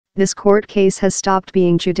This court case has stopped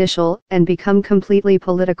being judicial and become completely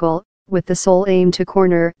political, with the sole aim to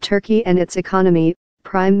corner Turkey and its economy,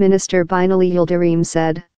 Prime Minister Binali Yildirim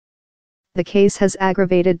said. The case has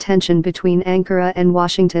aggravated tension between Ankara and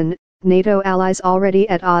Washington, NATO allies already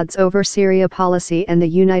at odds over Syria policy, and the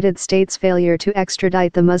United States' failure to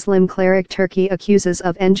extradite the Muslim cleric Turkey accuses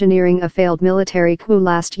of engineering a failed military coup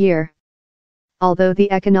last year. Although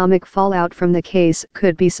the economic fallout from the case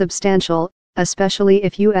could be substantial, especially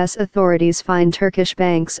if U.S. authorities fine Turkish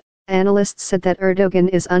banks, analysts said that Erdogan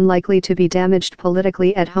is unlikely to be damaged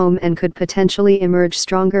politically at home and could potentially emerge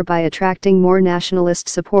stronger by attracting more nationalist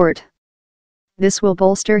support. This will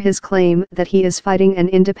bolster his claim that he is fighting an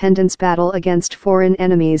independence battle against foreign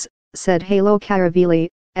enemies, said Halo Karavili,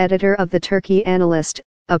 editor of the Turkey Analyst,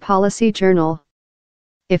 a policy journal.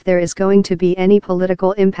 If there is going to be any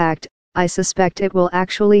political impact, I suspect it will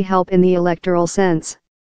actually help in the electoral sense.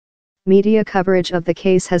 Media coverage of the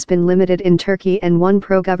case has been limited in Turkey, and one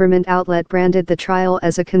pro-government outlet branded the trial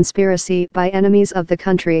as a conspiracy by enemies of the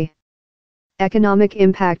country. Economic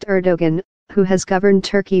impact: Erdogan, who has governed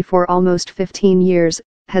Turkey for almost 15 years,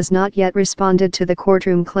 has not yet responded to the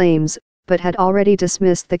courtroom claims, but had already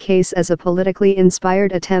dismissed the case as a politically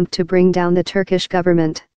inspired attempt to bring down the Turkish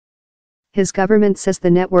government. His government says the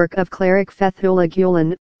network of cleric Fethullah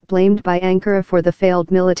Gulen, blamed by Ankara for the failed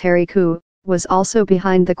military coup, was also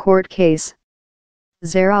behind the court case.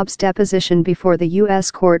 Zarrab's deposition before the U.S.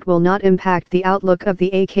 court will not impact the outlook of the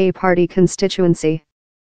AK party constituency.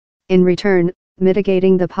 In return,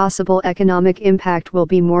 mitigating the possible economic impact will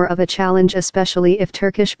be more of a challenge, especially if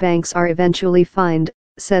Turkish banks are eventually fined,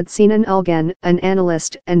 said Sinan Ulgen, an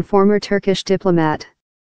analyst and former Turkish diplomat.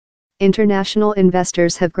 International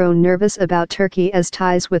investors have grown nervous about Turkey as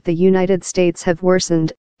ties with the United States have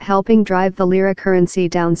worsened, helping drive the lira currency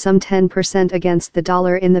down some 10% against the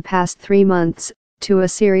dollar in the past 3 months, to a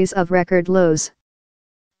series of record lows.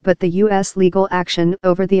 But the U.S. legal action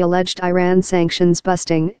over the alleged Iran sanctions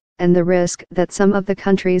busting, and the risk that some of the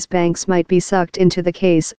country's banks might be sucked into the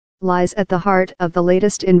case, lies at the heart of the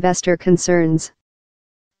latest investor concerns.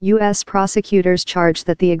 U.S. prosecutors charge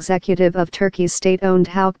that the executive of Turkey's state-owned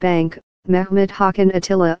Halk Bank, Mehmet Hakan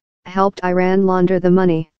Atilla, helped Iran launder the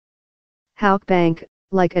money. Halk Bank,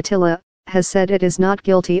 like Attila, has said it is not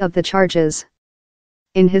guilty of the charges.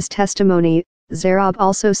 In his testimony, Zarrab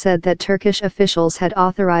also said that Turkish officials had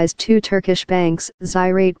authorized 2 Turkish banks,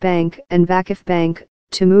 Ziraat Bank and Vakıf Bank,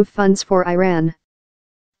 to move funds for Iran.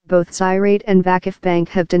 Both Ziraat and Vakıf Bank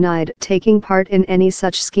have denied taking part in any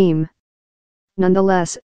such scheme.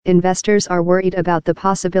 Nonetheless, investors are worried about the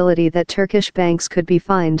possibility that Turkish banks could be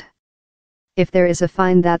fined. If there is a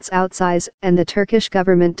fine that's outsized and the Turkish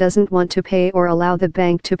government doesn't want to pay or allow the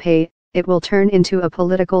bank to pay, it will turn into a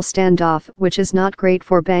political standoff, which is not great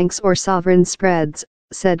for banks or sovereign spreads,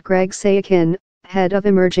 said Greg Sayakin, head of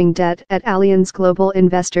emerging debt at Allianz Global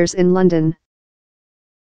Investors in London.